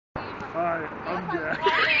Hi, I'm Jack.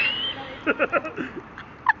 The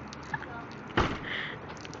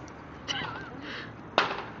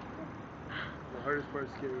hardest part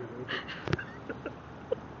is getting it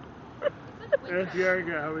open. Ask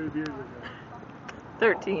Erica how many beers are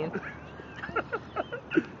there. 13.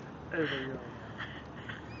 There we go.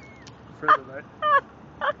 For the night.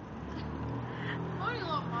 Funny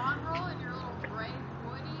little mongrel and your little gray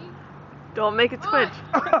woody. Don't make it twitch.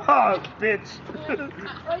 Oh, bitch.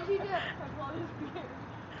 What'd you do?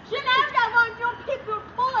 Shit, I've got one. Your people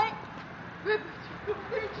pull it.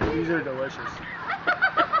 These are delicious.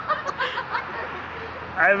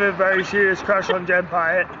 I have a very serious crush on Jen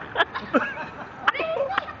Pyatt.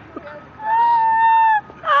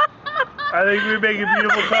 I think we make a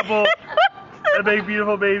beautiful couple and make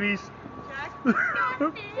beautiful babies.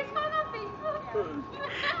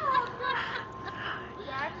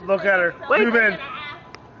 Look at her. Wait. Zoom in.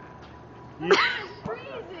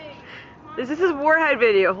 This is his warhead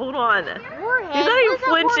video. Hold on. Warhead? He's not even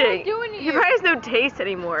flinching. Doing He probably has no taste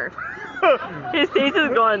anymore. His taste is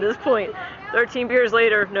gone at this point. 13 beers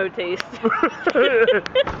later, no taste.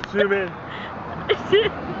 Zoom in. You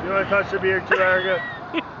want to touch the beer too, Erica?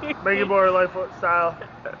 Make it more lifestyle.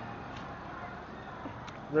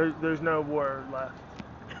 There's no war left.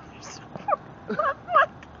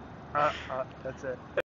 That's it.